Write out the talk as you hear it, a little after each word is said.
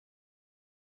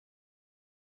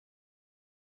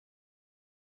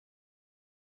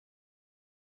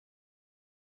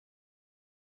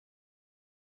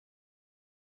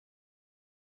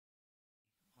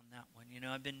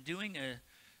I've been doing a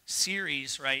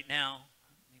series right now.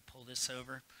 Let me pull this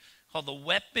over. Called The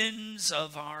Weapons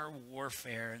of Our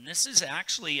Warfare. And this is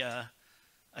actually a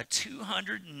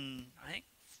 200 and, I think,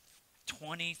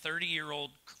 20,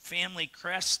 30-year-old family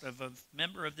crest of a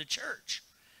member of the church.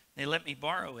 They let me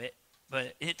borrow it,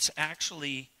 but it's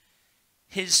actually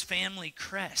his family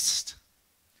crest.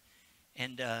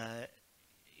 And,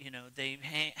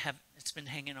 it's been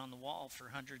hanging on the wall for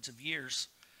hundreds of years.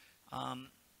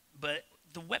 But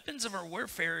the weapons of our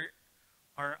warfare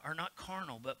are not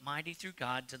carnal, but mighty through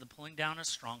God to the pulling down of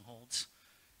strongholds,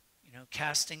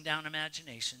 casting down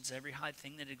imaginations, every high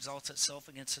thing that exalts itself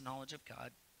against the knowledge of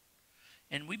God.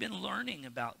 And we've been learning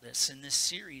about this in this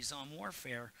series on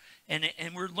warfare. And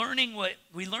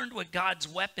we learned what God's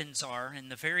weapons are. In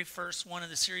the very first one of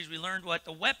the series, we learned what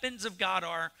the weapons of God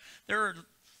are.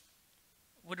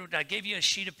 I gave you a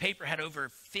sheet of paper, had over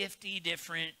 50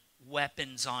 different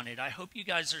weapons on it. I hope you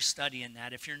guys are studying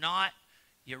that. If you're not,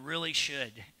 you really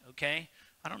should, okay?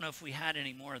 I don't know if we had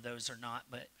any more of those or not,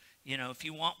 but, if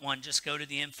you want one, just go to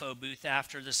the info booth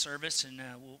after the service, and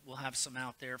we'll have some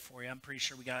out there for you. I'm pretty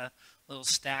sure we got a little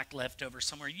stack left over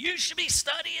somewhere. You should be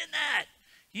studying that.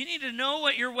 You need to know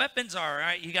what your weapons are, all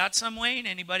right? You got some, Wayne?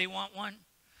 Anybody want one?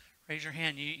 Raise your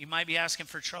hand. You might be asking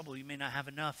for trouble. You may not have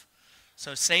enough.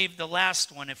 So save the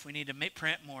last one if we need to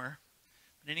print more.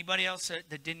 But anybody else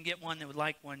that didn't get one that would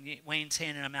like one, Wayne's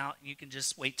handing them out. You can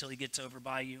just wait till he gets over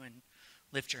by you and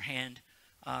lift your hand.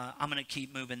 I'm going to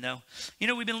keep moving, though.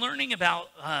 We've been learning about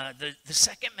the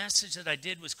second message that I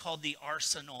did was called the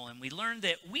arsenal. And we learned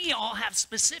that we all have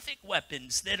specific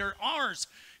weapons that are ours.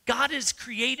 God has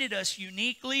created us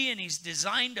uniquely, and he's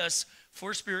designed us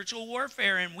for spiritual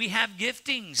warfare. And we have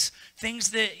giftings,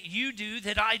 things that you do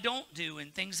that I don't do,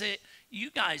 and things that you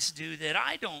guys do that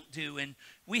I don't do. And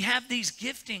we have these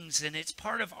giftings, and it's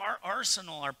part of our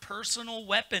arsenal, our personal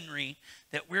weaponry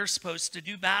that we're supposed to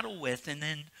do battle with. And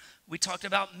then we talked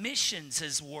about missions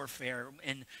as warfare,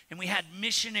 and we had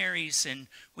missionaries, and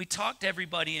we talked to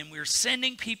everybody, and we were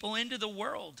sending people into the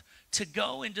world to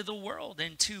go into the world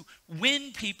and to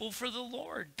win people for the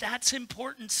Lord. That's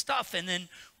important stuff. And then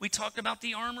we talked about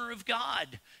the armor of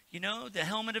God, the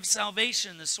helmet of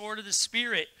salvation, the sword of the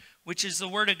Spirit, which is the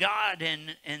word of God,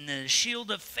 and the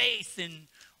shield of faith, and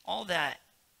all that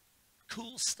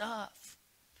cool stuff.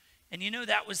 And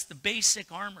that was the basic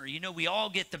armor. We all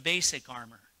get the basic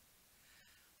armor.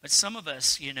 But some of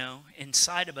us,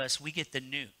 inside of us, we get the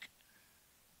nuke.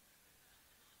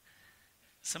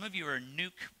 Some of you are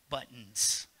nuke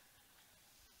buttons,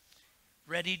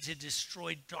 ready to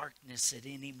destroy darkness at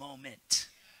any moment.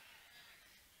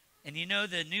 And the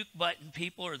nuke button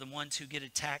people are the ones who get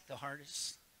attacked the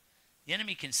hardest. The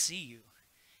enemy can see you.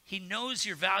 He knows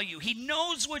your value. He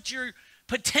knows what your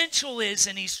potential is,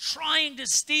 and he's trying to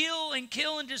steal and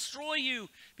kill and destroy you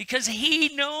because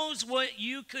he knows what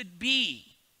you could be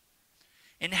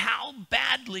and how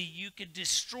badly you could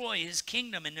destroy his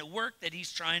kingdom and the work that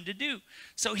he's trying to do.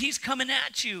 So he's coming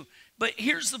at you. But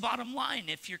here's the bottom line.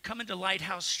 If you're coming to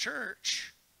Lighthouse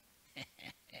Church,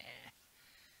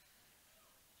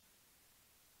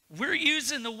 we're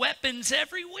using the weapons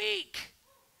every week.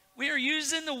 We are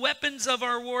using the weapons of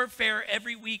our warfare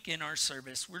every week in our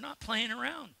service. We're not playing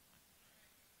around.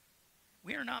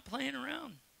 We are not playing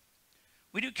around.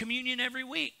 We do communion every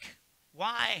week.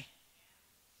 Why?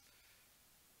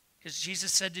 Because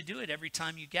Jesus said to do it every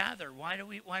time you gather. Why do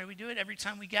we do it every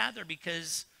time we gather?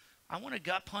 Because I want to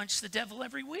gut punch the devil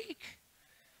every week.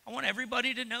 I want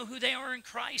everybody to know who they are in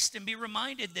Christ and be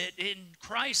reminded that in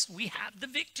Christ we have the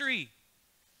victory.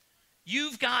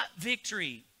 You've got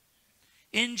victory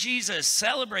in Jesus.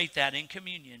 Celebrate that in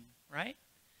communion, right?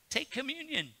 Take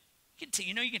communion. You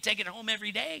can take it home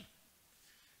every day.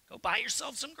 Go buy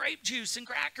yourself some grape juice and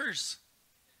crackers.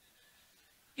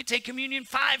 You take communion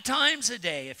 5 times a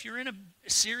day. If you're in a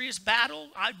serious battle,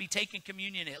 I'd be taking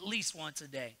communion at least once a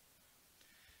day.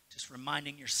 Just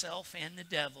reminding yourself and the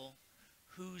devil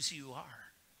whose you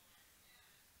are.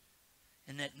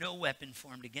 And that no weapon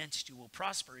formed against you will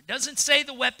prosper. It doesn't say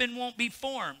the weapon won't be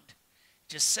formed. It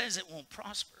just says it won't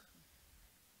prosper.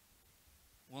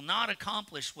 Will not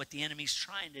accomplish what the enemy's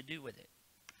trying to do with it.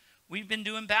 We've been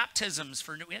doing baptisms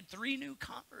we had 3 new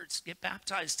converts get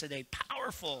baptized today.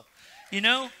 Powerful,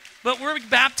 But we're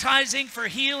baptizing for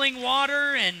healing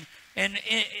water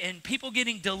and people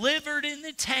getting delivered in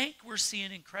the tank. We're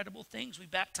seeing incredible things. We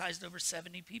baptized over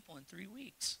 70 people in 3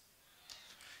 weeks.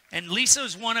 And Lisa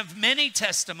was one of many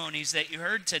testimonies that you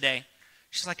heard today.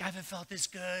 She's like, I haven't felt this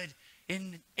good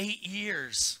in 8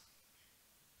 years.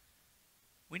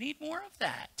 We need more of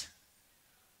that.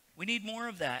 We need more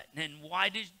of that. And why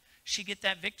she get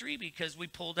that victory? Because we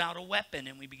pulled out a weapon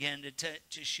and we began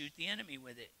to shoot the enemy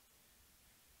with it.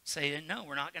 Saying, no,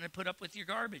 we're not going to put up with your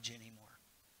garbage anymore.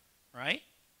 Right?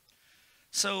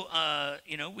 So,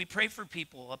 we pray for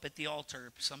people up at the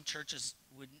altar. Some churches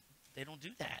they don't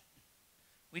do that.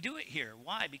 We do it here.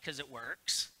 Why? Because it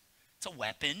works. It's a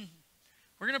weapon.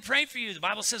 We're going to pray for you. The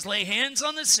Bible says, lay hands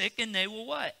on the sick and they will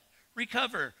what?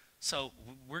 Recover. So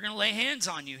we're going to lay hands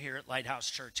on you here at Lighthouse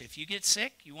Church. If you get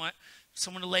sick, you want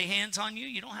someone to lay hands on you,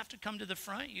 you don't have to come to the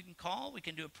front. You can call. We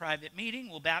can do a private meeting.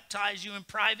 We'll baptize you in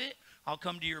private. I'll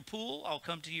come to your pool. I'll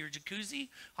come to your jacuzzi.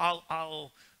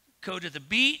 I'll go to the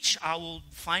beach. I will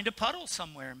find a puddle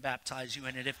somewhere and baptize you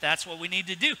in it if that's what we need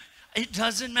to do. It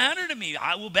doesn't matter to me.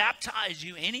 I will baptize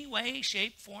you any way,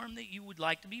 shape, form that you would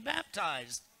like to be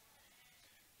baptized.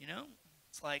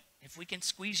 It's like if we can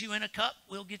squeeze you in a cup,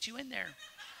 we'll get you in there.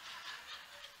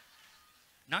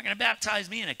 Not going to baptize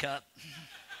me in a cup.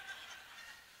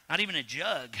 Not even a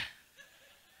jug.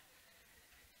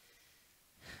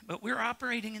 But we're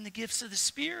operating in the gifts of the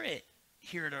Spirit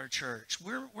here at our church.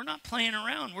 We're not playing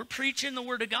around. We're preaching the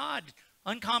Word of God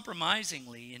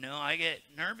uncompromisingly. I get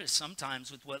nervous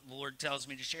sometimes with what the Lord tells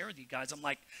me to share with you guys. I'm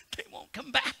like, they won't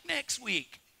come back next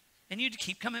week. And you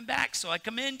keep coming back, so I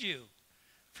commend you.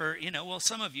 For,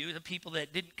 some of you, the people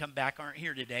that didn't come back aren't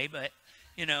here today, but,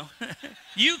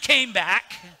 you came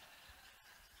back.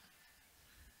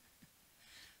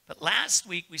 But last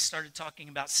week we started talking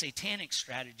about satanic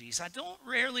strategies. I don't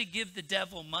rarely give the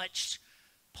devil much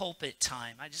pulpit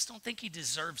time. I just don't think he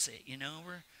deserves it.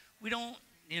 We're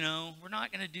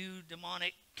not going to do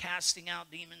demonic casting out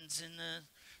demons in the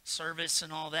service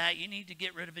and all that. You need to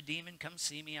get rid of a demon, come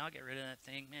see me. I'll get rid of that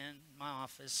thing, man, in my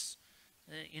office.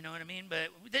 You know what I mean? But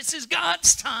this is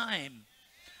God's time.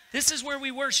 This is where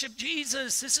we worship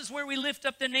Jesus. This is where we lift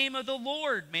up the name of the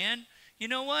Lord, man. You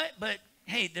know what? But,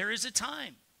 hey, there is a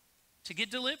time to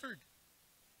get delivered.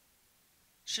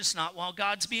 It's just not while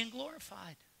God's being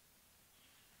glorified.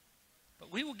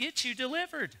 But we will get you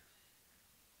delivered.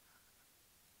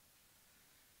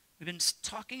 We've been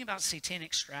talking about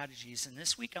satanic strategies, and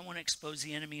this week I want to expose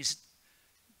the enemy's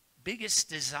biggest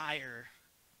desire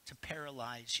to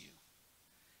paralyze you.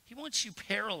 He wants you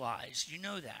paralyzed. You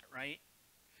know that, right?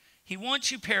 He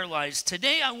wants you paralyzed.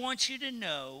 Today I want you to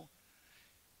know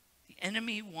the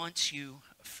enemy wants you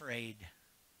afraid.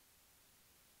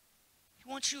 He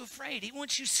wants you afraid. He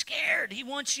wants you scared. He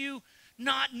wants you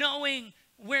not knowing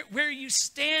where you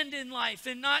stand in life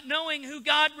and not knowing who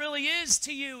God really is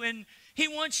to you. And he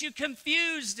wants you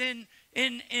confused and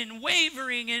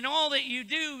wavering in all that you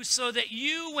do so that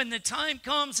you, when the time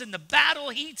comes and the battle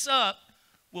heats up,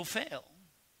 will fail.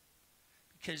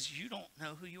 Because you don't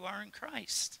know who you are in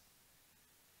Christ.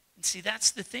 And see,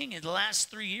 that's the thing. In the last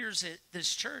 3 years at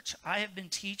this church, I have been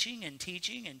teaching and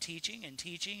teaching and teaching and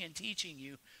teaching and teaching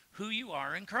you who you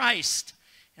are in Christ.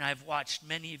 And I've watched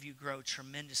many of you grow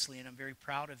tremendously, and I'm very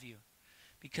proud of you.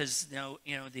 Because,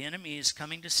 the enemy is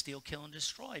coming to steal, kill, and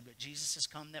destroy. But Jesus has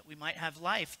come that we might have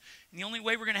life. And the only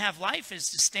way we're going to have life is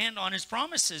to stand on his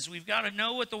promises. We've got to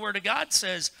know what the Word of God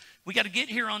says. We got to get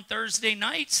here on Thursday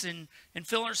nights and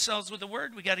fill ourselves with the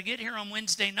Word. We got to get here on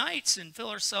Wednesday nights and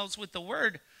fill ourselves with the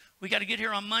Word. We got to get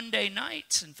here on Monday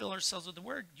nights and fill ourselves with the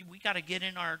Word. We got to get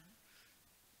in our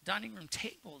dining room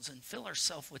tables and fill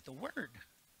ourselves with the Word.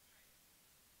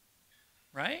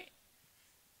 Right?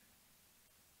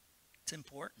 It's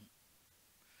important.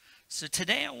 So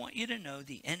today I want you to know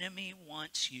the enemy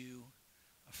wants you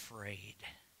afraid.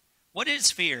 What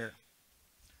is fear?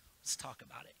 Let's talk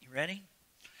about it. You ready?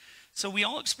 So we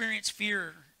all experience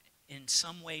fear in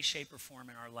some way, shape, or form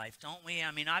in our life, don't we?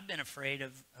 I mean, I've been afraid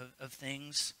of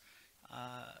things.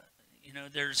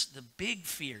 There's the big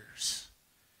fears.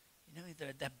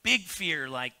 The big fear,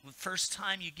 like the first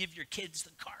time you give your kids the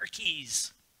car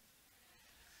keys.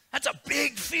 That's a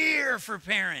big fear for a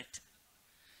parent.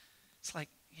 It's like,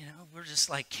 we're just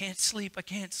like, can't sleep. I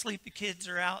can't sleep. The kids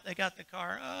are out. They got the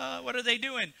car. What are they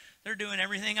doing? They're doing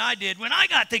everything I did when I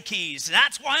got the keys.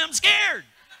 That's why I'm scared.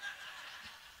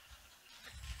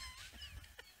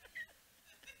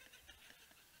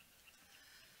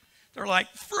 They're like,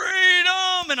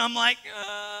 freedom. And I'm like,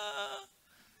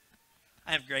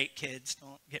 I have great kids.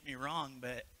 Don't get me wrong.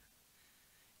 But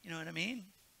you know what I mean?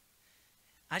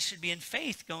 I should be in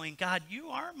faith going, God, you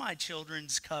are my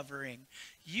children's covering.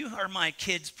 You are my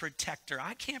kids' protector.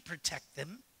 I can't protect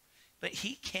them, but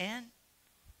he can.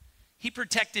 He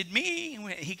protected me.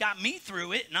 He got me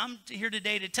through it, and I'm here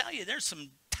today to tell you there's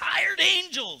some tired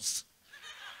angels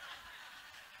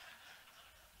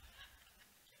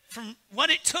from what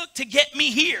it took to get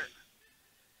me here.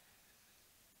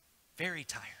 Very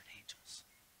tired angels.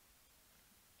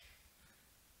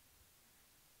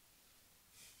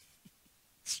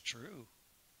 true.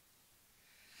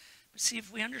 But see,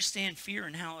 if we understand fear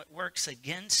and how it works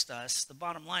against us, the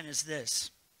bottom line is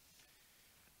this.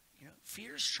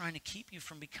 Fear is trying to keep you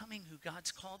from becoming who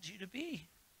God's called you to be.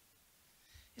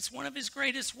 It's one of his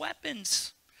greatest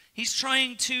weapons. He's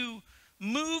trying to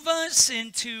move us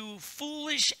into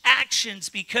foolish actions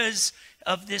because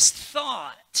of this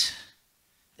thought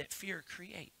that fear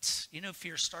creates.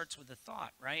 Fear starts with a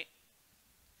thought, right?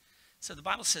 So the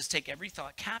Bible says, take every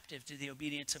thought captive to the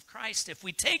obedience of Christ. If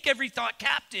we take every thought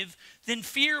captive, then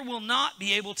fear will not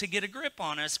be able to get a grip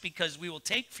on us because we will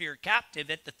take fear captive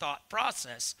at the thought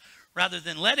process rather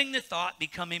than letting the thought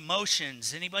become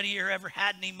emotions. Anybody here ever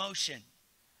had an emotion?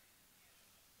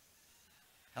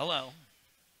 Hello.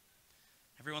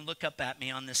 Everyone look up at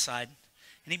me on this side.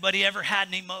 Anybody ever had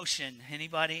an emotion?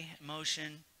 Anybody?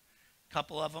 Emotion?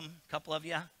 Couple of them? Couple of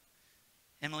you?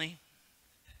 Emily?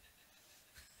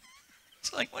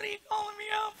 It's like, what are you calling me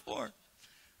out for?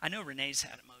 I know Renee's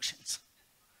had emotions.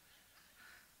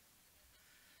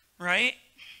 Right?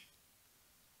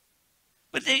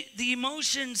 But the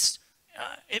emotions,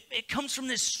 it comes from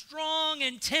this strong,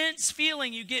 intense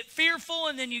feeling. You get fearful,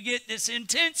 and then you get this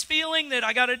intense feeling that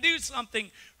I got to do something,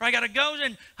 or I got to go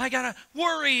and I got to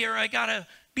worry, or I got to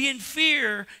be in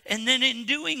fear. And then in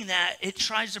doing that, it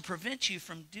tries to prevent you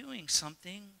from doing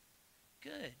something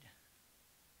good,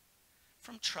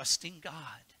 from trusting God.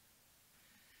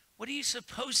 What are you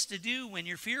supposed to do when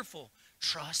you're fearful?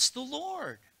 Trust the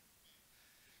Lord.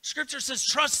 Scripture says,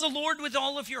 trust the Lord with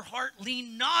all of your heart.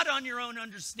 Lean not on your own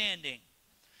understanding,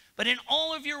 but in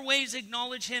all of your ways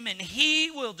acknowledge him, and he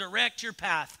will direct your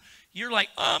path. You're like,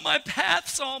 oh, my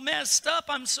path's all messed up.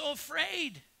 I'm so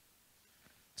afraid.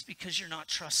 It's because you're not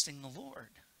trusting the Lord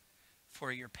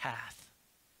for your path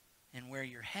and where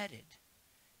you're headed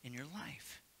in your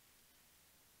life.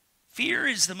 Fear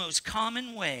is the most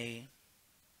common way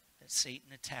that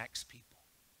Satan attacks people.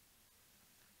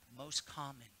 The most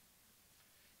common.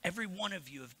 Every one of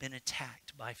you have been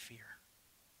attacked by fear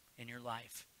in your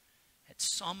life at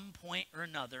some point or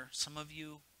another. Some of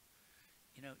you,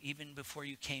 even before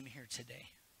you came here today,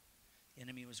 the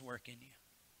enemy was working you.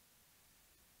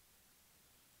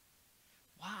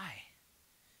 Why?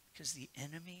 Because the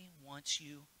enemy wants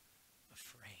you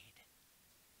afraid.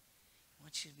 He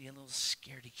wants you to be a little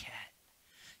scaredy cat.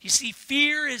 You see,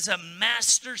 fear is a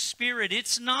master spirit.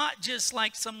 It's not just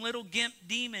like some little gimp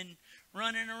demon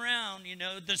running around,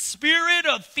 The spirit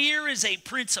of fear is a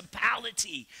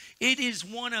principality. It is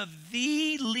one of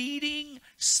the leading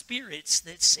spirits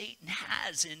that Satan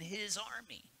has in his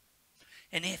army.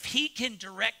 And if he can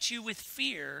direct you with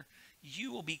fear,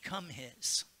 you will become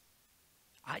his.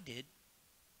 I did.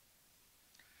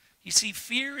 You see,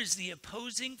 fear is the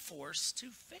opposing force to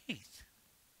faith.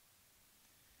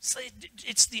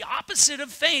 It's the opposite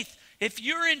of faith. If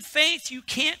you're in faith, you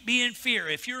can't be in fear.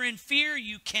 If you're in fear,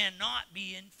 you cannot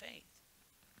be in faith.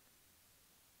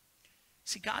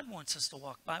 See, God wants us to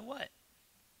walk by what?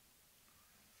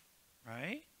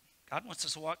 Right? God wants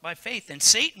us to walk by faith, and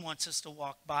Satan wants us to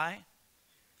walk by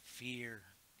fear.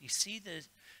 You see the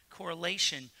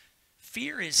correlation?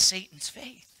 Fear is Satan's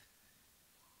faith.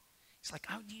 It's like,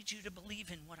 I need you to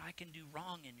believe in what I can do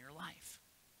wrong in your life.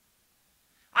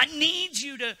 I need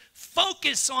you to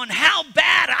focus on how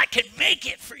bad I can make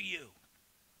it for you,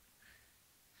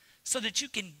 so that you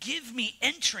can give me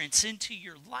entrance into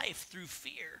your life through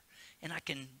fear, and I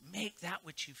can make that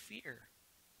which you fear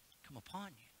come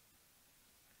upon you.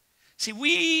 See,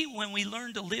 when we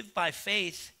learn to live by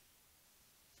faith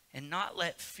and not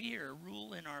let fear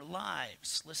rule in our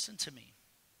lives, listen to me,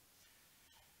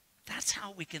 that's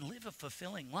how we can live a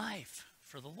fulfilling life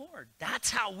for the Lord.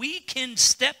 That's how we can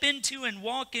step into and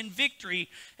walk in victory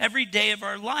every day of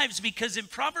our lives. Because in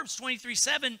Proverbs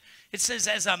 23:7, it says,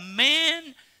 as a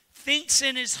man thinks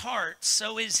in his heart,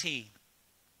 so is he.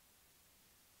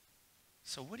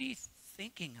 So what are you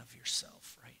thinking of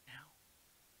yourself right now?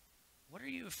 What are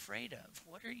you afraid of?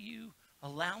 What are you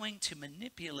allowing to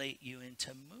manipulate you and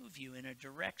to move you in a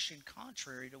direction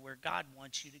contrary to where God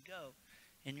wants you to go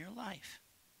in your life?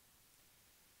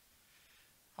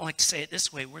 I like to say it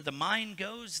this way: where the mind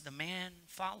goes, the man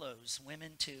follows.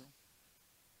 Women too.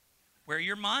 Where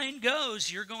your mind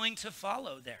goes, you're going to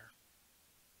follow there.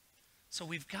 So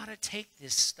we've got to take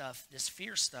this stuff, this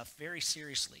fear stuff, very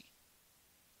seriously.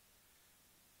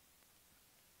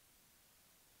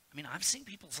 I mean, I've seen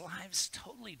people's lives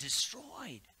totally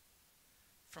destroyed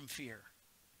from fear.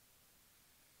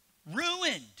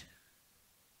 Ruined.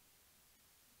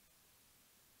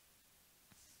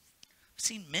 I've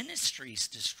seen ministries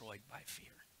destroyed by fear.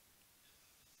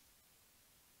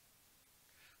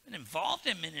 I've been involved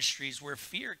in ministries where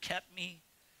fear kept me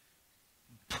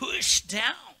pushed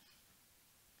down.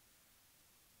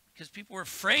 because people were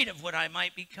afraid of what I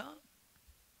might become.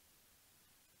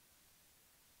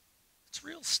 It's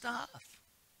real stuff.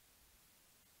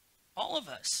 All of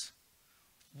us.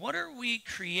 What are we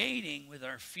creating with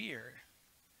our fear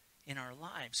in our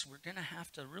lives? We're going to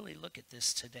have to really look at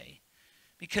this today.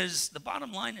 Because the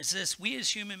bottom line is this: we as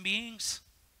human beings,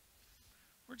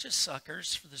 we're just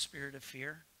suckers for the spirit of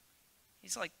fear.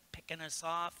 He's like picking us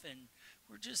off, and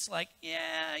we're just like,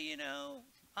 yeah,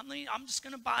 I'm just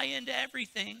going to buy into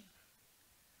everything.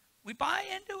 We buy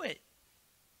into it.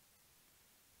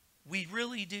 We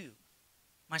really do.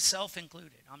 Myself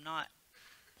included. I'm not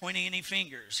pointing any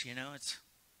fingers, It's,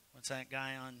 what's that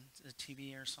guy on the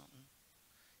TV or something?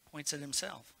 Points at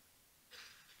himself.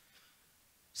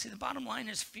 See, the bottom line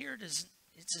is fear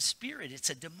it's a spirit. It's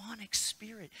a demonic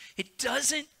spirit. It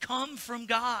doesn't come from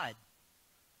God.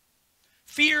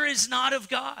 Fear is not of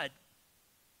God.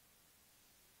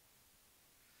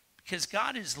 Because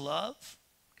God is love,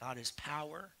 God is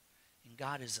power, and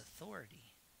God is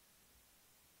authority.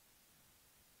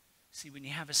 See, when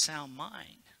you have a sound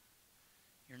mind,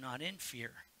 you're not in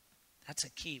fear. That's a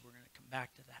key. We're going to come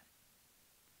back to that.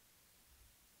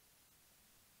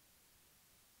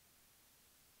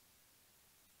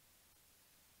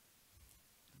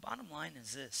 The bottom line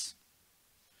is this: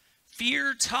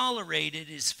 fear tolerated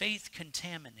is faith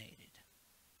contaminated.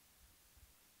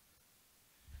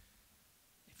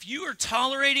 If you are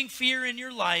tolerating fear in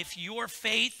your life, your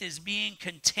faith is being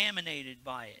contaminated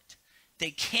by it.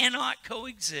 They cannot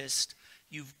coexist.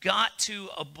 You've got to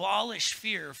abolish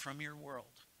fear from your world.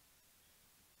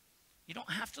 You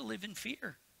don't have to live in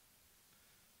fear.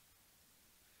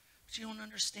 But you don't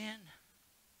understand.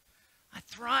 I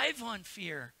thrive on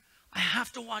fear. I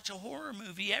have to watch a horror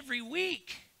movie every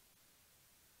week.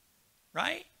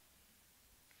 Right?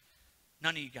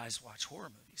 None of you guys watch horror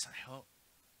movies, I hope.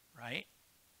 Right?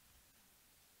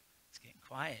 It's getting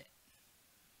quiet.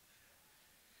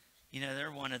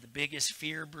 They're one of the biggest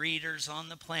fear breeders on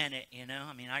the planet,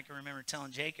 I can remember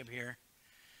telling Jacob here,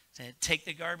 said, take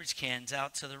the garbage cans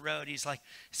out to the road. He's like,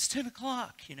 it's 10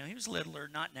 o'clock. He was littler,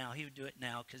 not now. He would do it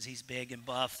now because he's big and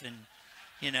buff and,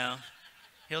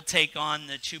 he'll take on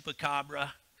the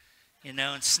chupacabra,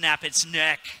 and snap its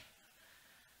neck.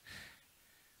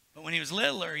 But when he was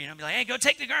littler, be like, hey, go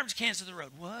take the garbage cans to the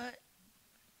road. What?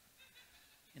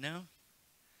 I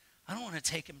don't want to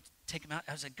take him out.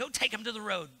 I was like, go take him to the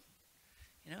road.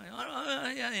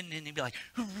 And he'd be like,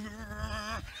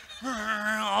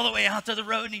 all the way out to the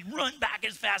road, and he'd run back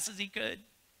as fast as he could.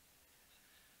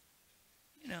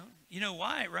 You know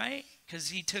why, right? Because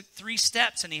he took 3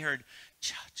 steps and he heard,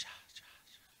 cha, cha, cha,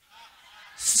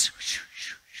 cha.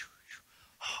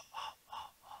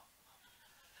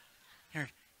 He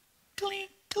heard, clink,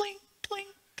 clink, clink,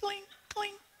 clink,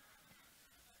 clink.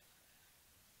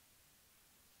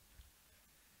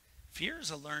 Fear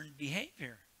is a learned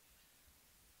behavior.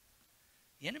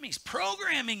 The enemy's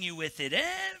programming you with it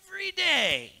every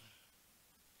day.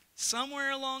 Somewhere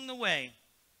along the way,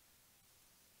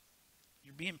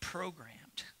 you're being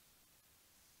programmed.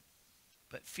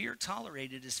 But fear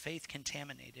tolerated is faith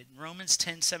contaminated. And Romans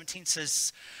 10:17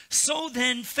 says, so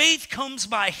then faith comes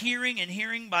by hearing, and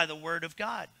hearing by the word of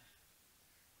God.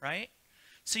 Right?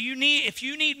 So if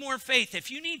you need more faith, if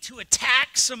you need to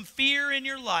attack some fear in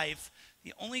your life,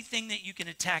 the only thing that you can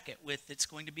attack it with that's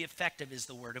going to be effective is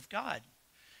the word of God.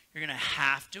 You're going to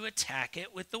have to attack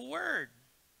it with the word.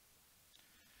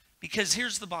 Because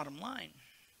here's the bottom line.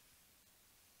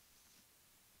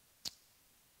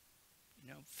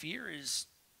 Fear it's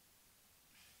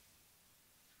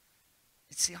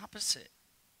the opposite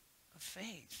of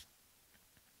faith.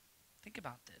 Think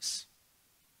about this.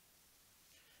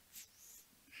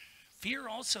 Fear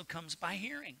also comes by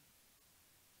hearing.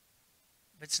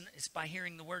 But it's by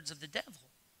hearing the words of the devil.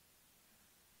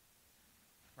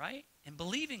 Right? And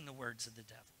believing the words of the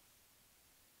devil.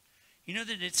 You know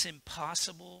that it's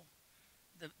impossible.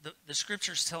 The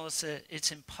scriptures tell us that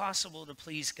it's impossible to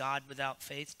please God without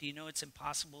faith. Do you know it's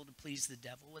impossible to please the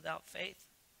devil without faith?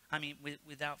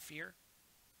 Without fear.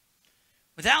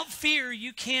 Without fear,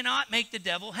 you cannot make the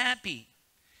devil happy.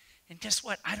 And guess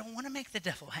what? I don't want to make the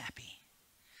devil happy.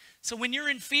 So when you're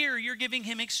in fear, you're giving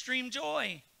him extreme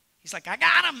joy. He's like, I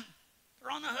got him.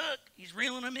 They're on the hook. He's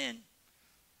reeling them in.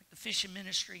 Like the fishing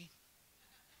ministry.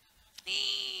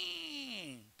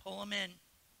 Pull them in.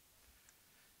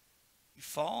 You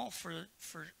fall for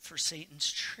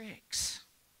Satan's tricks.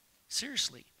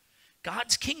 Seriously.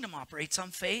 God's kingdom operates on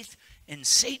faith, and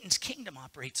Satan's kingdom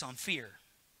operates on fear.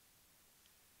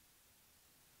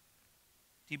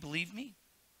 Do you believe me?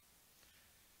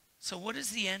 So what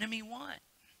does the enemy want?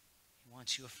 He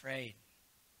wants you afraid.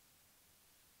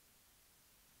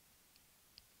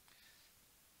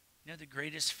 You know the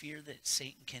greatest fear that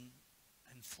Satan can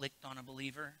inflict on a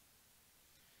believer?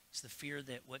 It's the fear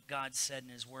that what God said in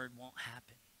his word won't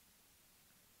happen.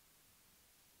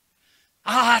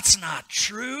 That's not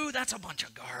true. That's a bunch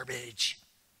of garbage.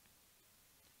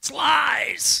 It's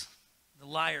lies. The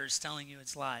liar is telling you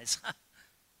it's lies.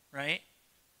 Right?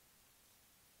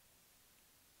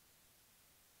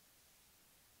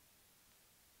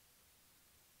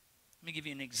 Let me give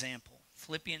you an example.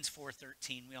 Philippians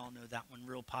 4:13. We all know that one,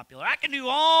 real popular. I can do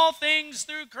all things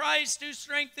through Christ who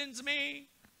strengthens me.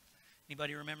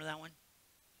 Anybody remember that one?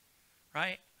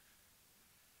 Right?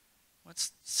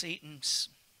 What's Satan's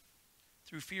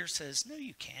through fear says, no,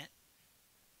 you can't.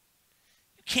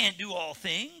 You can't do all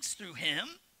things through him.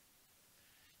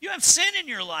 You have sin in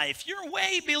your life. You're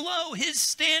way below his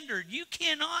standard. You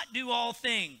cannot do all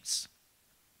things.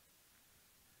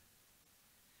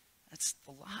 That's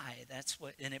the lie. That's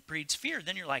what, and it breeds fear.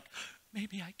 Then you're like,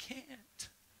 maybe I can't.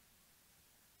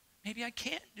 Maybe I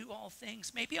can't do all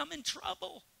things. Maybe I'm in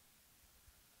trouble.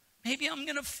 Maybe I'm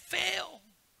going to fail.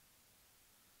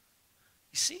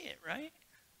 You see it, right?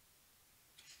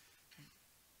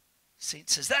 Satan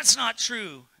says, that's not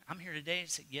true. I'm here today to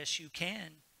say, yes, you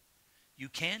can. You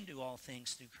can do all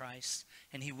things through Christ,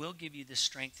 and he will give you the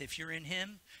strength. If you're in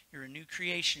him, you're a new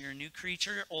creation. You're a new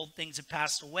creature. Old things have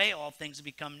passed away. All things have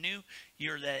become new.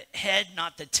 You're the head,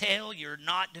 not the tail. You're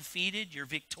not defeated. You're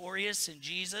victorious in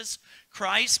Jesus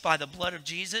Christ. By the blood of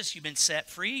Jesus, you've been set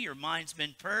free. Your mind's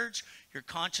been purged. Your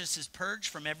conscience is purged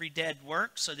from every dead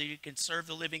work so that you can serve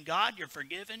the living God. You're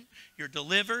forgiven. You're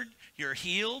delivered. You're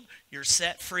healed. You're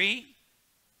set free.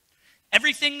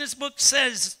 Everything this book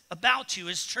says about you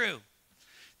is true.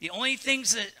 The only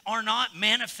things that are not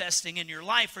manifesting in your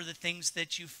life are the things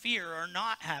that you fear are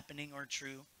not happening or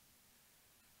true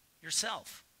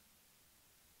yourself.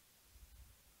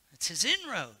 It's his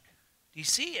inroad. Do you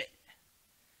see it?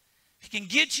 If he can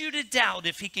get you to doubt,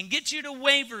 if he can get you to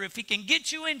waver, if he can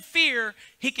get you in fear,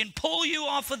 he can pull you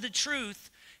off of the truth,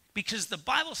 because the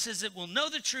Bible says that we'll know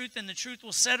the truth and the truth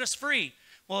will set us free.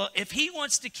 Well, if he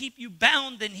wants to keep you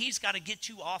bound, then he's got to get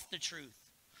you off the truth.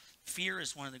 Fear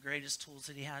is one of the greatest tools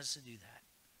that he has to do that.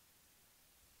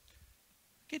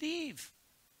 Look at Eve.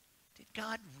 Did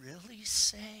God really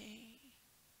say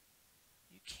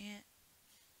you can't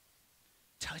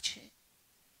touch it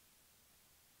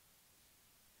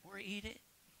or eat it?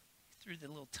 He threw the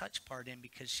little touch part in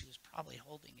because she was probably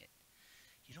holding it.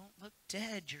 You don't look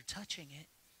dead, you're touching it.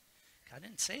 God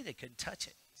didn't say they couldn't touch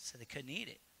it, he said they couldn't eat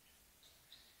it.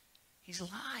 He's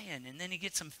lying, and then he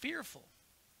gets them fearful.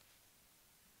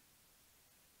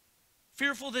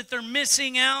 Fearful that they're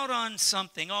missing out on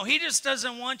something. Oh, he just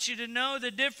doesn't want you to know the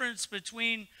difference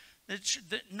between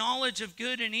the knowledge of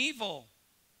good and evil.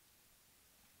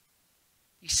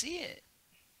 You see it.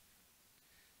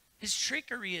 His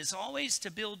trickery is always to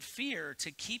build fear,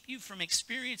 to keep you from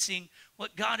experiencing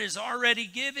what God has already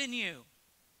given you.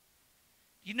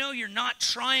 You know you're not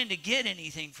trying to get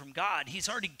anything from God. He's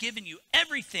already given you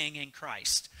everything in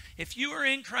Christ. If you are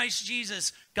in Christ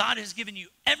Jesus, God has given you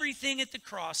everything at the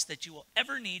cross that you will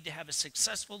ever need to have a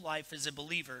successful life as a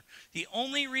believer. The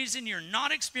only reason you're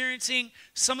not experiencing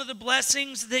some of the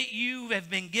blessings that you have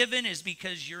been given is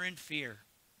because you're in fear.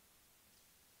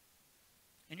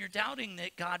 And you're doubting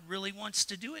that God really wants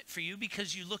to do it for you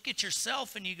because you look at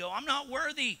yourself and you go, I'm not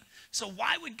worthy. So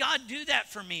why would God do that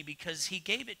for me? Because he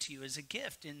gave it to you as a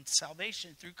gift in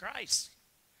salvation through Christ.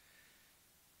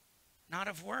 Not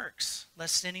of works,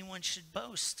 lest anyone should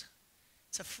boast.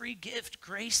 It's a free gift.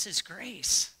 Grace is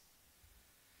grace.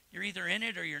 You're either in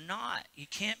it or you're not. You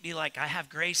can't be like, I have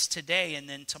grace today, and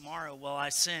then tomorrow, well, I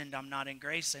sinned, I'm not in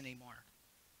grace anymore.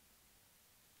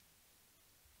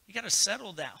 You got to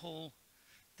settle that whole,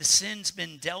 the sin's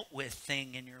been dealt with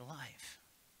thing in your life.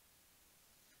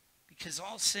 Because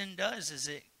all sin does is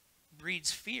it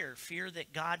breeds fear. Fear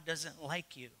that God doesn't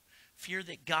like you. Fear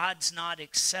that God's not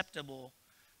acceptable,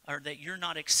 or that you're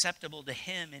not acceptable to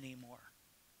him anymore.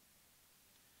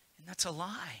 And that's a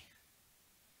lie.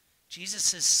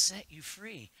 Jesus has set you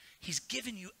free. He's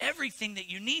given you everything that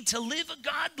you need to live a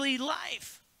godly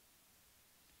life.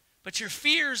 But your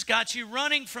fears got you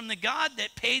running from the God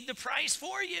that paid the price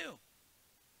for you.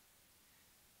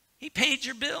 He paid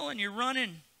your bill and you're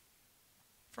running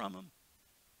from him,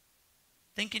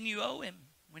 thinking you owe him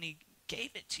when he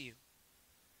gave it to you.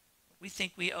 We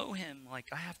think we owe him, like,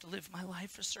 I have to live my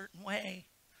life a certain way.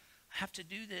 I have to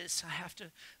do this. I have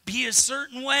to be a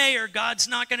certain way or God's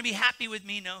not going to be happy with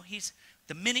me. No,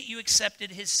 the minute you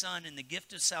accepted his son and the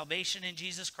gift of salvation in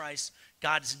Jesus Christ,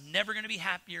 God's never going to be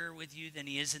happier with you than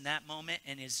he is in that moment,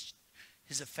 and his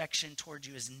affection towards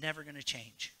you is never going to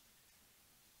change.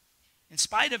 In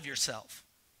spite of yourself.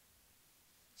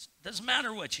 Doesn't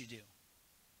matter what you do.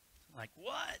 Like,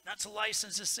 what? That's a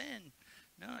license to sin.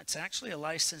 No, it's actually a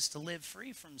license to live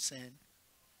free from sin.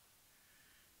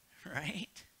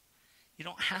 Right? You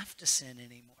don't have to sin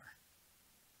anymore.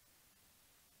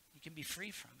 You can be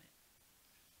free from it.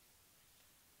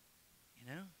 You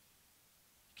know?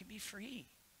 You can be free.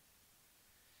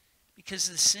 Because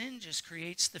the sin just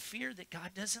creates the fear that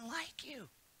God doesn't like you.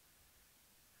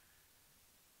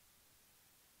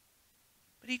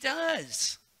 But he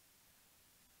does.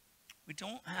 We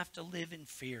don't have to live in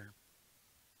fear.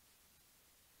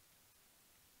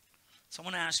 So I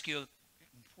want to ask you an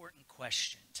important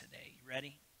question today. You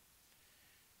ready?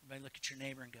 Everybody look at your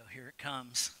neighbor and go, here it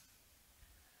comes.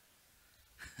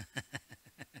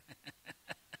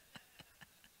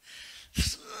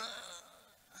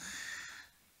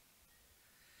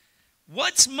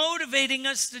 What's motivating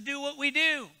us to do what we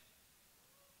do?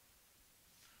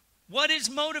 What is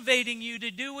motivating you to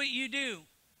do what you do?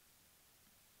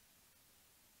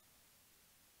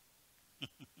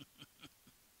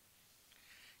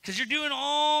 Because you're doing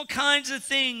all kinds of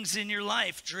things in your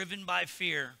life driven by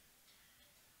fear.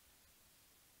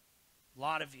 A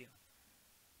lot of you,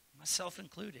 myself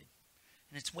included.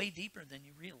 And it's way deeper than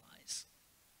you realize.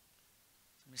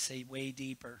 Let me say way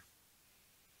deeper.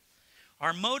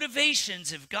 Our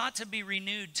motivations have got to be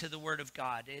renewed to the Word of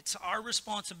God. It's our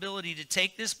responsibility to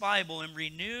take this Bible and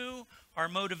renew our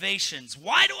motivations.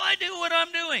 Why do I do what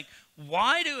I'm doing?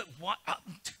 Why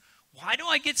do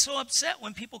I get so upset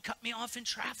when people cut me off in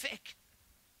traffic?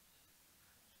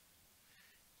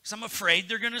 Because I'm afraid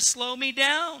they're going to slow me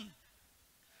down.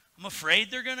 I'm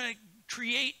afraid they're going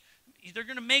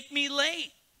to make me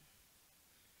late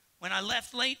when I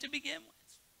left late to begin with.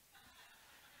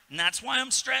 And that's why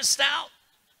I'm stressed out.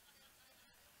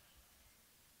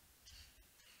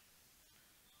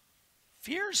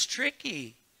 Fear's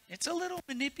tricky. It's a little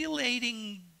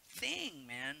manipulating thing,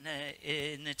 man.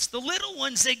 And it's the little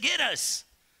ones that get us.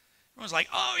 Everyone's like,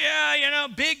 oh, yeah,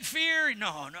 big fear.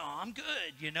 No, I'm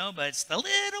good, but it's the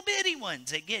little bitty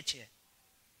ones that get you.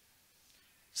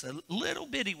 It's the little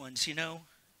bitty ones,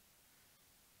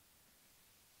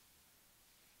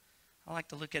 I like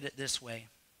to look at it this way.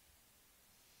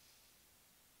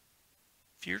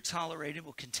 Fear tolerated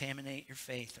will contaminate your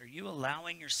faith. Are you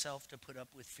allowing yourself to put up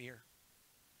with fear?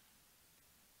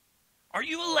 Are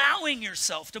you allowing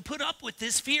yourself to put up with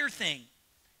this fear thing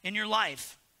in your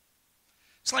life?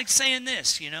 It's like saying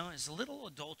this, is a little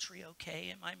adultery okay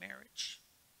in my marriage?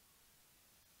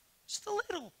 Just a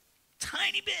little,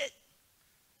 tiny bit.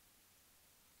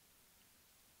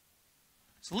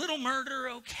 Is a little murder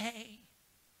okay?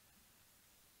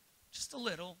 Just a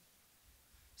little.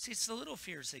 See, it's the little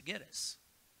fears that get us.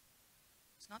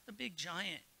 It's not the big,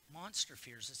 giant monster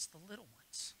fears. It's the little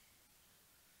ones.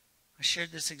 I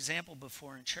shared this example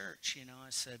before in church. I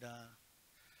said,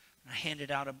 I handed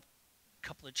out a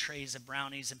couple of trays of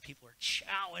brownies, and people were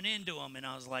chowing into them. And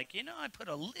I was like, I put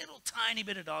a little tiny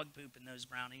bit of dog poop in those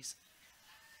brownies.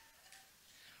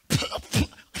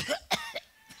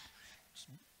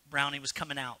 Brownie was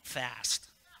coming out fast.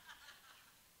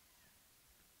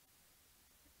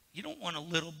 You don't want a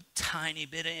little tiny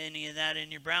bit of any of that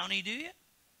in your brownie, do you?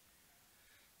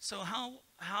 So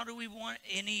how do we want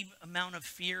any amount of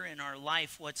fear in our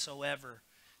life whatsoever?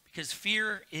 Because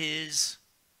fear is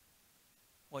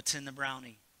what's in the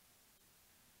brownie.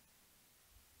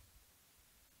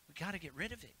 We got to get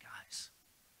rid of it, guys.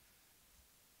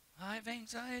 I have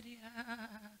anxiety.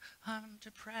 I'm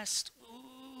depressed.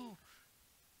 Ooh.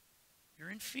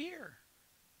 You're in fear.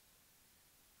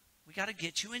 We got to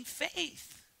get you in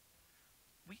faith.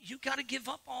 You got to give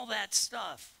up all that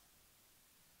stuff.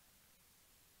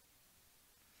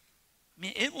 I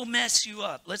mean, it will mess you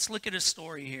up. Let's look at a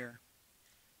story here.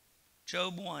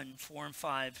 Job 1, 4 and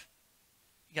 5.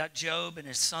 You got Job and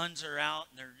his sons are out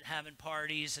and they're having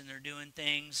parties and they're doing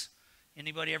things.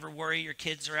 Anybody ever worry your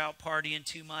kids are out partying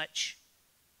too much?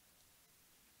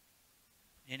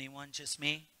 Anyone? Just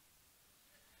me?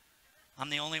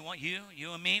 I'm the only one.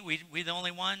 You and me? We the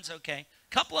only ones? Okay.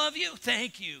 Couple of you?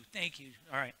 Thank you.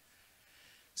 All right.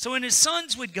 So when his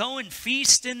sons would go and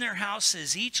feast in their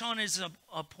houses, each on his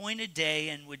appointed day,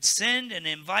 and would send and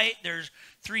invite their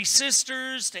 3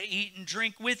 sisters to eat and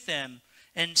drink with them.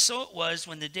 And so it was,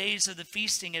 when the days of the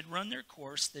feasting had run their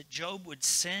course, that Job would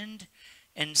send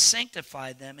and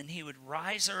sanctify them, and he would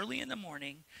rise early in the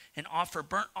morning and offer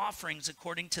burnt offerings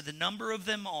according to the number of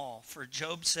them all. For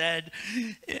Job said,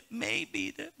 it may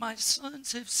be that my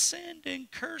sons have sinned and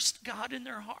cursed God in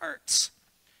their hearts.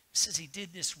 He says he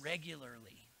did this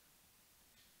regularly.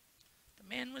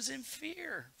 The man was in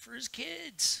fear for his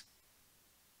kids.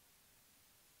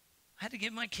 I had to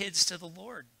give my kids to the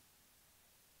Lord.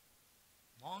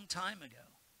 long time ago.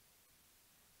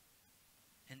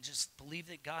 And just believe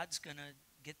that God's going to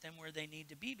get them where they need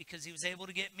to be because he was able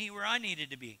to get me where I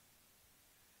needed to be.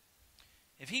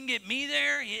 If he can get me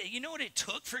there, you know what it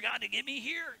took for God to get me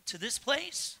here to this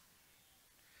place?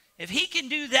 If he can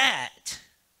do that,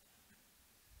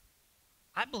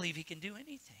 I believe he can do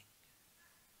anything,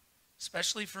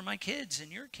 especially for my kids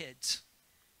and your kids.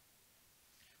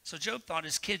 So Job thought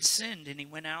his kids sinned, and he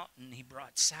went out and he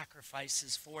brought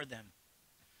sacrifices for them.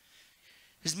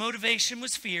 His motivation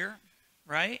was fear,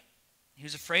 right? He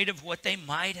was afraid of what they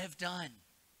might have done.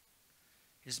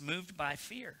 He was moved by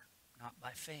fear, not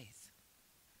by faith.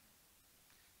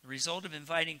 The result of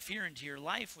inviting fear into your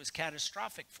life was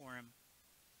catastrophic for him.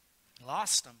 He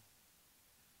lost them.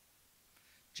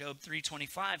 Job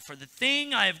 3:25, for the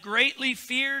thing I have greatly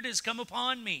feared has come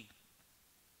upon me.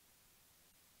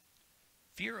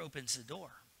 Fear opens the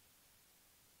door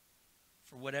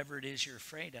for whatever it is you're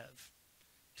afraid of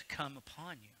to come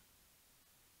upon you.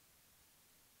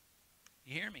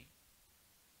 You hear me?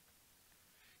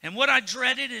 And what I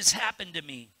dreaded has happened to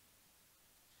me.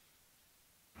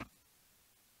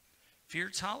 Fear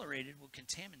tolerated will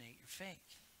contaminate your faith.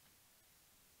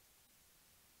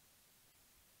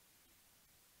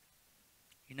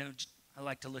 You know, I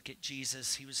like to look at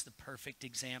Jesus. He was the perfect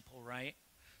example, right?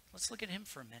 Let's look at him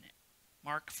for a minute.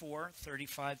 Mark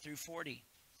 4:35 through 40.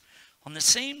 On the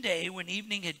same day when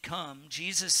evening had come,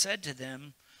 Jesus said to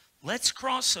them, let's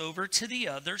cross over to the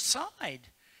other side.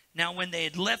 Now when they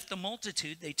had left the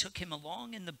multitude, they took him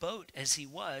along in the boat as he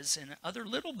was, and other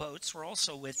little boats were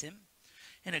also with him.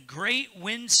 And a great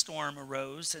windstorm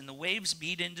arose, and the waves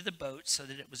beat into the boat so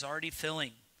that it was already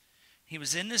filling. He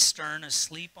was in the stern,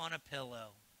 asleep on a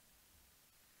pillow.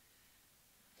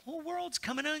 The whole world's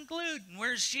coming unglued, and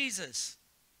where's Jesus?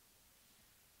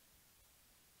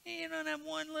 He don't have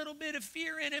one little bit of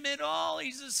fear in him at all.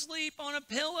 He's asleep on a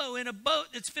pillow in a boat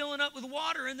that's filling up with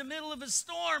water in the middle of a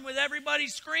storm with everybody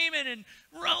screaming and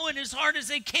rowing as hard as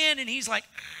they can. And he's like,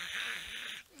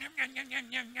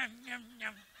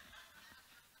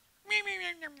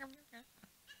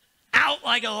 out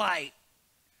like a light,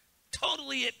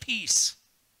 totally at peace.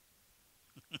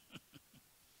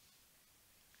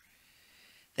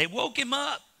 They woke him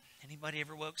up. Anybody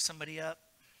ever woke somebody up?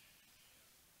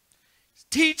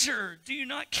 Teacher, do you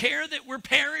not care that we're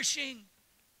perishing?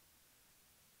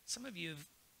 Some of you,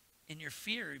 in your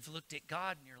fear, you've looked at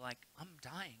God and you're like, I'm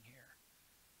dying here.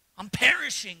 I'm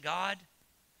perishing, God.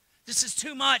 This is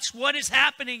too much. What is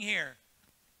happening here?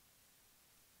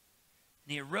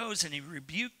 And he arose and he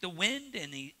rebuked the wind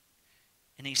and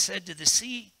he said to the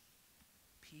sea,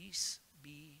 peace,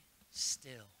 be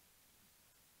still.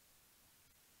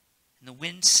 And the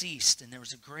wind ceased and there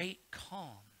was a great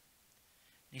calm.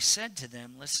 And he said to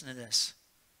them, listen to this,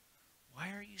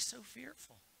 why are you so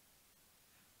fearful?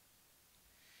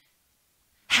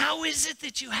 How is it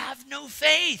that you have no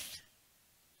faith?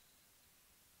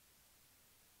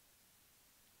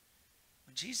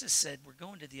 When Jesus said, we're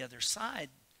going to the other side,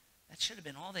 that should have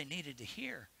been all they needed to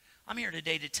hear. I'm here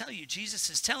today to tell you, Jesus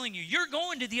is telling you, you're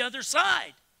going to the other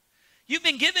side. You've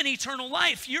been given eternal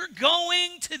life. You're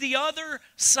going to the other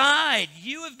side.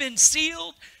 You have been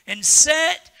sealed and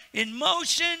set in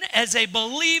motion as a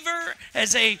believer,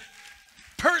 as a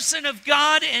person of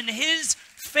God, and his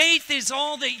faith is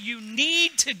all that you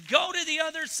need to go to the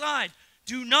other side.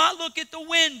 Do not look at the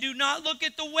wind. Do not look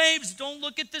at the waves. Don't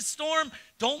look at the storm.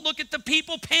 Don't look at the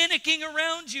people panicking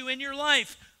around you in your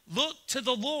life. Look to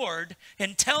the Lord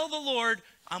and tell the Lord,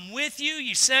 I'm with you.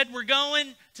 You said we're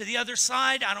going to the other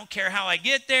side. I don't care how I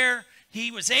get there. He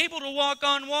was able to walk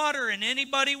on water, and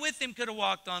anybody with him could have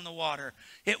walked on the water.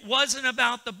 It wasn't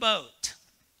about the boat.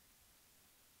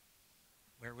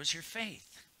 Where was your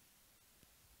faith?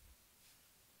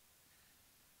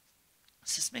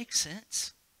 Does this make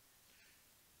sense?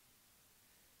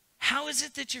 How is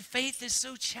it that your faith is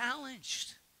so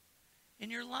challenged in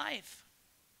your life?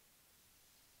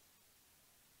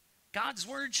 God's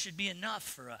word should be enough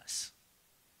for us.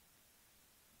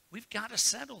 We've got to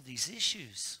settle these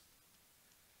issues.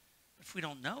 If we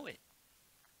don't know it,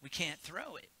 we can't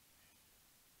throw it.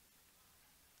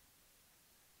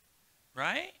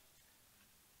 Right?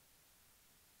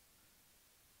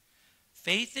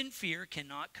 Faith and fear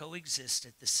cannot coexist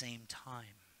at the same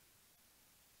time.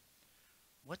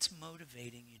 What's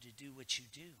motivating you to do what you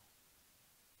do?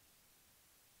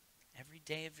 Every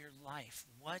day of your life,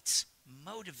 what's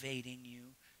motivating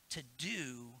you to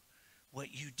do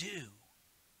what you do?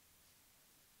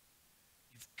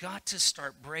 You've got to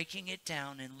start breaking it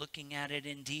down and looking at it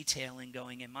in detail and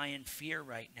going, am I in fear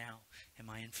right now? Am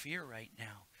I in fear right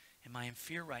now? Am I in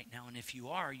fear right now? And if you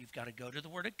are, you've got to go to the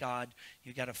Word of God.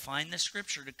 You've got to find the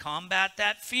Scripture to combat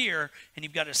that fear. And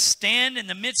you've got to stand in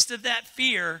the midst of that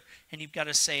fear. And you've got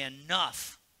to say,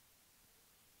 enough.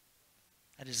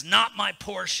 That is not my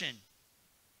portion.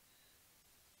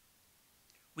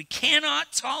 We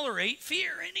cannot tolerate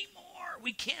fear anymore.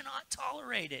 We cannot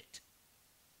tolerate it.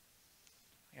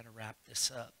 I got to wrap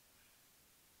this up.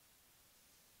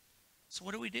 So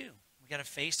what do? We got to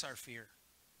face our fear.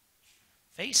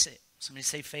 Face it. Somebody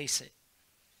say face it.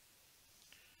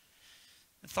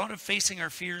 The thought of facing our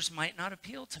fears might not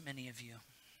appeal to many of you,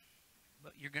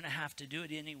 but you're going to have to do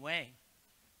it anyway.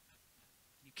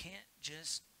 You can't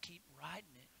just keep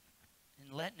riding it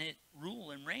and letting it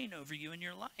rule and reign over you in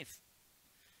your life.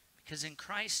 Because in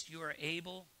Christ you are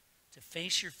able to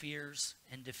face your fears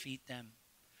and defeat them.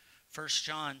 1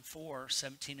 John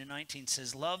 4:17-19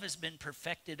 says, love has been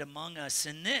perfected among us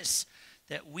in this,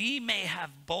 that we may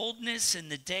have boldness in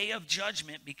the day of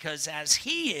judgment, because as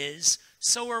he is,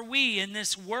 so are we in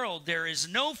this world. There is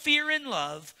no fear in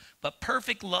love, but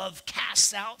perfect love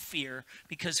casts out fear,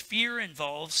 because fear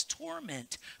involves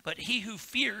torment. But he who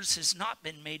fears has not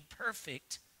been made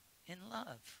perfect in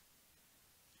love.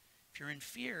 If you're in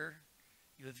fear,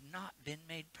 you have not been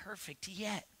made perfect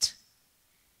yet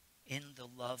in the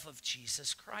love of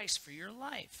Jesus Christ for your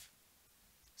life.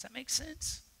 Does that make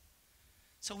sense?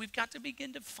 So we've got to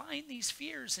begin to find these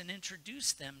fears and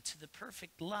introduce them to the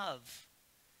perfect love.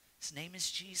 His name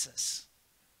is Jesus.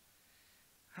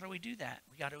 How do we do that?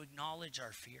 We got to acknowledge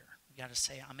our fear. We got to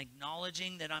say, I'm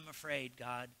acknowledging that I'm afraid,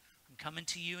 God. I'm coming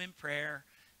to you in prayer.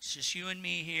 It's just you and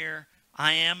me here.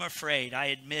 I am afraid. I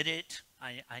admit it.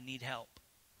 I need help.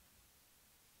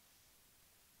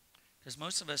 Because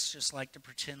most of us just like to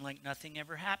pretend like nothing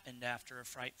ever happened after a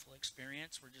frightful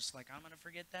experience. We're just like, I'm going to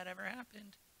forget that ever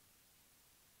happened.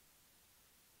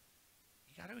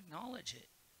 You got to acknowledge it.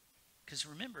 Because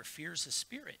remember, fear is a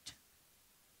spirit.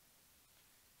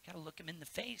 You got to look him in the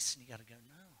face and you got to go,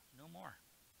 no more.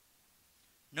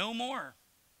 No more.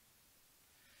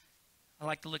 I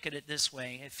like to look at it this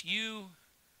way. If you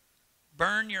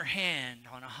burn your hand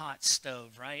on a hot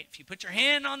stove, right? If you put your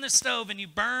hand on the stove and you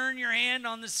burn your hand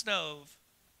on the stove,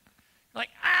 you're like,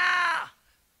 ah!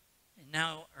 And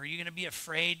now, are you going to be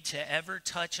afraid to ever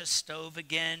touch a stove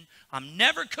again? I'm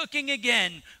never cooking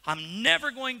again. I'm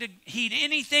never going to heat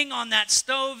anything on that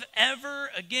stove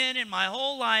ever again in my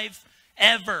whole life,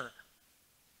 ever.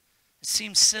 It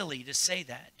seems silly to say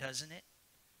that, doesn't it?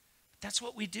 But that's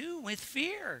what we do with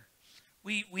fear.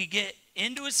 We get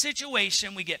into a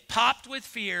situation, we get popped with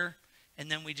fear, and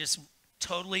then we just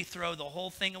totally throw the whole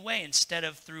thing away. Instead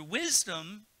of through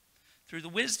the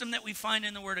wisdom that we find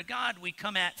in the Word of God, we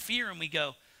come at fear and we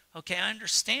go, okay, I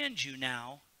understand you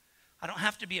now. I don't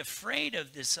have to be afraid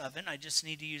of this oven. I just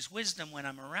need to use wisdom when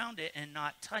I'm around it and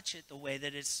not touch it the way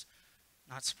that it's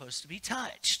not supposed to be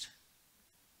touched.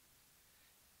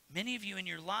 Many of you in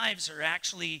your lives are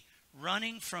actually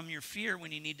running from your fear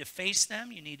when you need to face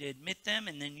them, you need to admit them,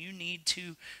 and then you need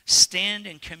to stand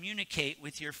and communicate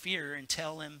with your fear and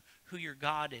tell him who your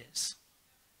God is.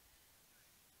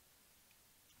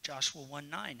 Joshua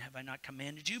 1:9, have I not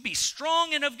commanded you? Be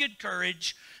strong and of good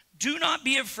courage. Do not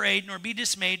be afraid nor be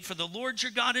dismayed, for the Lord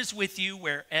your God is with you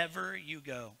wherever you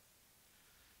go.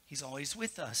 He's always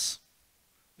with us.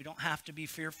 We don't have to be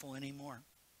fearful anymore.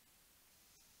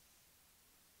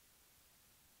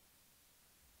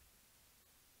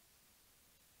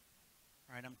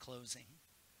 All right, I'm closing.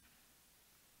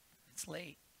 It's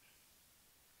late.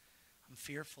 I'm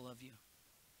fearful of you.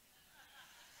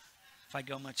 If I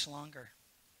go much longer.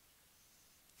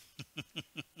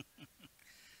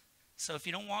 So if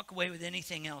you don't walk away with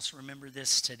anything else, remember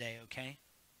this today, okay?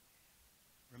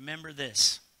 Remember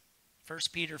this. 1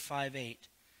 Peter 5:8.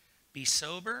 Be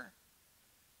sober,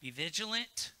 be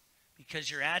vigilant,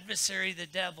 because your adversary, the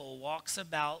devil, walks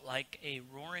about like a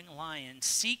roaring lion,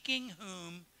 seeking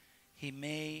whom he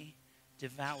may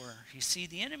devour. You see,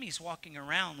 the enemy's walking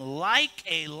around like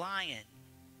a lion,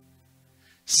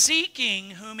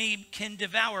 seeking whom he can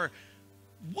devour.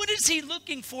 What is he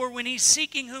looking for when he's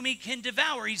seeking whom he can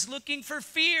devour? He's looking for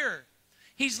fear.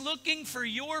 He's looking for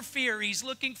your fear. He's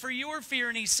looking for your fear,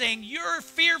 and he's saying, you're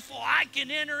fearful. I can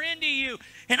enter into you,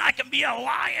 and I can be a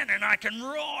lion, and I can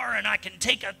roar, and I can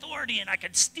take authority, and I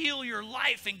can steal your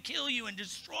life and kill you and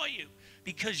destroy you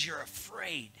because you're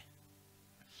afraid.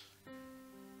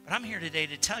 But I'm here today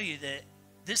to tell you that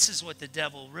this is what the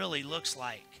devil really looks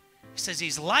like. He says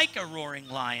he's like a roaring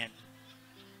lion.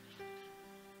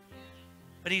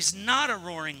 But he's not a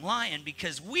roaring lion,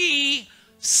 because we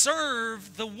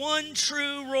serve the one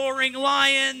true roaring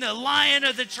lion, the Lion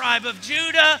of the tribe of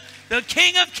Judah, the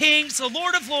King of kings, the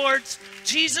Lord of lords,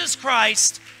 Jesus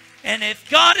Christ. And if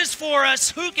God is for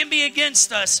us, who can be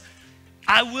against us?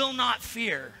 I will not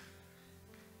fear,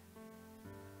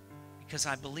 because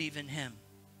I believe in him.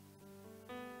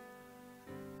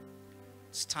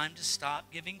 It's time to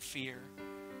stop giving fear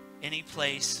any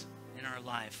place in our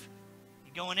life.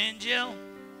 You going in, Jill?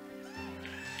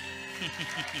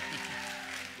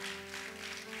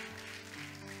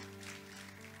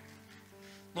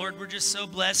 Lord, we're just so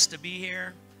blessed to be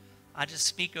here. I just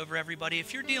speak over everybody.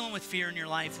 If you're dealing with fear in your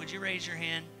life, would you raise your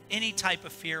hand? Any type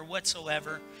of fear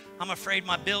whatsoever. I'm afraid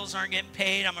my bills aren't getting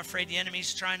paid. I'm afraid the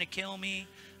enemy's trying to kill me.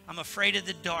 I'm afraid of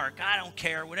the dark. I don't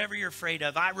care. Whatever you're afraid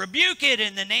of, I rebuke it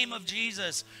in the name of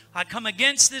Jesus. I come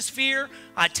against this fear.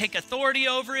 I take authority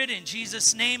over it in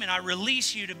Jesus' name, and I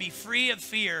release you to be free of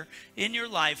fear in your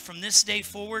life. From this day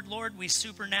forward, Lord, we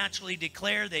supernaturally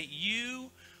declare that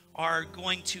you are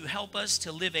going to help us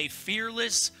to live a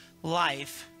fearless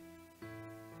life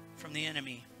from the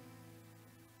enemy.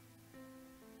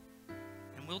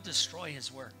 And we'll destroy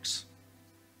his works.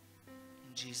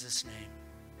 In Jesus' name.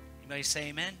 Anybody say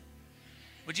amen?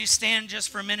 Would you stand just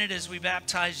for a minute as we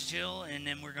baptize Jill, and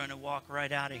then we're going to walk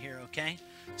right out of here, okay?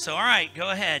 So, all right,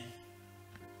 go ahead.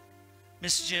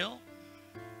 Miss Jill.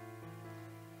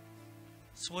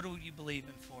 So what are you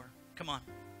believing for? Come on.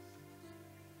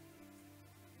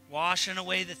 Washing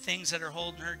away the things that are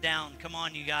holding her down. Come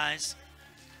on, you guys.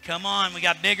 Come on. We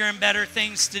got bigger and better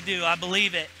things to do. I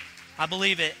believe it. I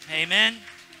believe it. Amen.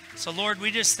 So, Lord,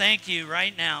 we just thank you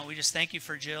right now. We just thank you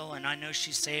for Jill. And I know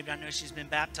she's saved. I know she's been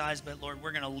baptized. But, Lord,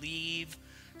 we're going to leave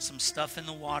some stuff in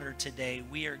the water today.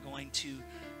 We are going to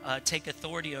take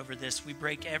authority over this. We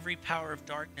break every power of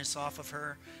darkness off of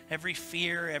her. Every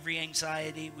fear, every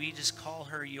anxiety. We just call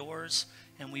her yours.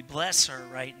 And we bless her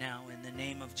right now in the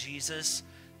name of Jesus.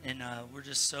 And we're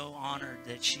just so honored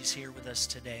that she's here with us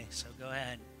today. So go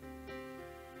ahead.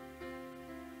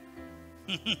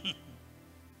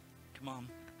 Come on.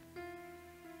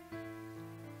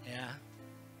 Yeah.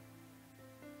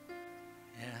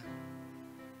 Yeah.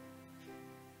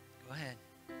 Go ahead.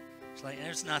 It's like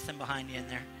there's nothing behind you in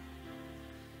there.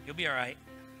 You'll be all right.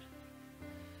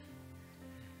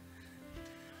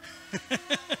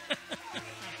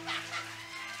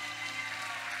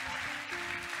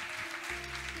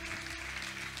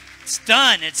 It's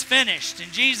done. It's finished. In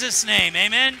Jesus' name,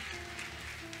 amen.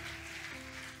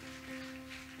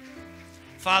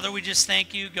 Father, we just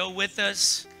thank you. Go with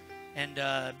us and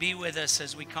be with us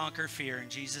as we conquer fear. In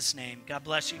Jesus' name. God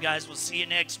bless you guys. We'll see you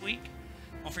next week.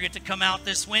 Don't forget to come out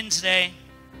this Wednesday.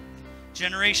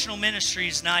 Generational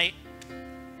Ministries Night.